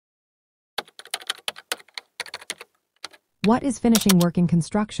What is finishing work in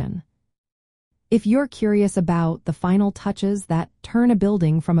construction? If you're curious about the final touches that turn a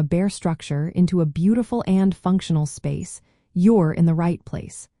building from a bare structure into a beautiful and functional space, you're in the right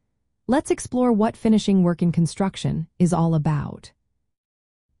place. Let's explore what finishing work in construction is all about.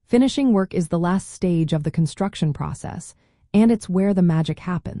 Finishing work is the last stage of the construction process, and it's where the magic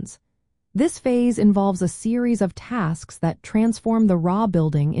happens. This phase involves a series of tasks that transform the raw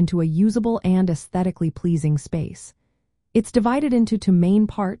building into a usable and aesthetically pleasing space. It's divided into two main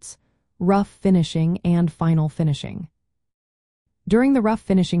parts: rough finishing and final finishing. During the rough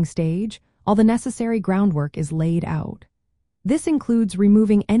finishing stage, all the necessary groundwork is laid out. This includes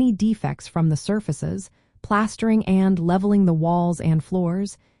removing any defects from the surfaces, plastering and leveling the walls and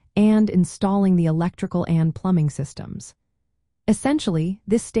floors, and installing the electrical and plumbing systems. Essentially,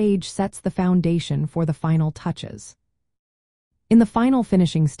 this stage sets the foundation for the final touches. In the final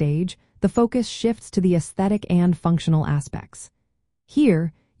finishing stage, the focus shifts to the aesthetic and functional aspects.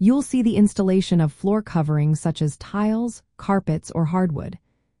 Here, you'll see the installation of floor coverings such as tiles, carpets, or hardwood.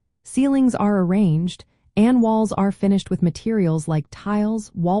 Ceilings are arranged, and walls are finished with materials like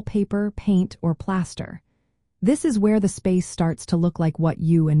tiles, wallpaper, paint, or plaster. This is where the space starts to look like what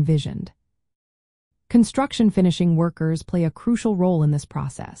you envisioned. Construction finishing workers play a crucial role in this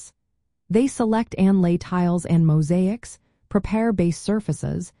process. They select and lay tiles and mosaics, prepare base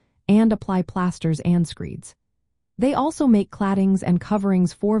surfaces, and apply plasters and screeds. They also make claddings and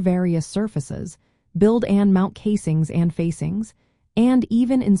coverings for various surfaces, build and mount casings and facings, and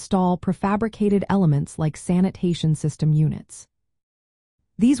even install prefabricated elements like sanitation system units.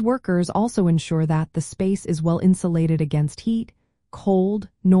 These workers also ensure that the space is well insulated against heat, cold,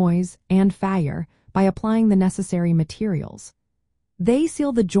 noise, and fire by applying the necessary materials. They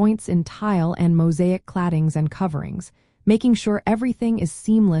seal the joints in tile and mosaic claddings and coverings, making sure everything is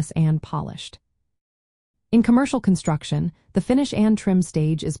seamless and polished. In commercial construction, the finish and trim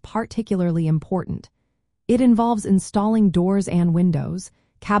stage is particularly important. It involves installing doors and windows,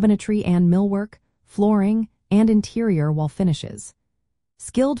 cabinetry and millwork, flooring, and interior wall finishes.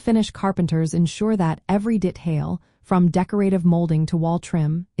 Skilled finish carpenters ensure that every detail, from decorative molding to wall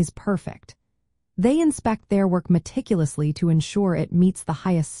trim, is perfect. They inspect their work meticulously to ensure it meets the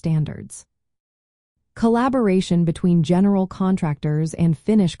highest standards. Collaboration between general contractors and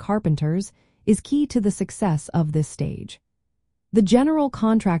finish carpenters is key to the success of this stage. The general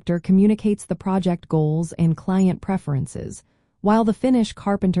contractor communicates the project goals and client preferences, while the finish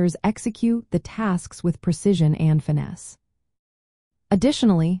carpenters execute the tasks with precision and finesse.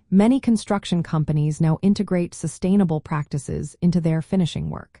 Additionally, many construction companies now integrate sustainable practices into their finishing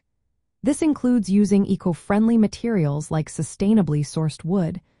work. This includes using eco-friendly materials like sustainably sourced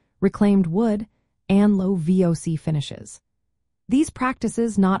wood, reclaimed wood, and low VOC finishes. These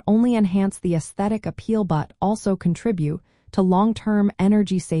practices not only enhance the aesthetic appeal but also contribute to long-term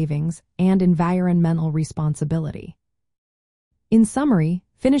energy savings and environmental responsibility. In summary,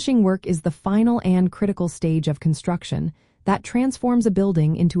 finishing work is the final and critical stage of construction that transforms a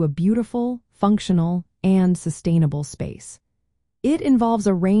building into a beautiful, functional, and sustainable space. It involves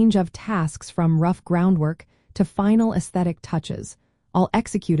a range of tasks from rough groundwork to final aesthetic touches, all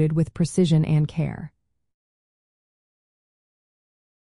executed with precision and care.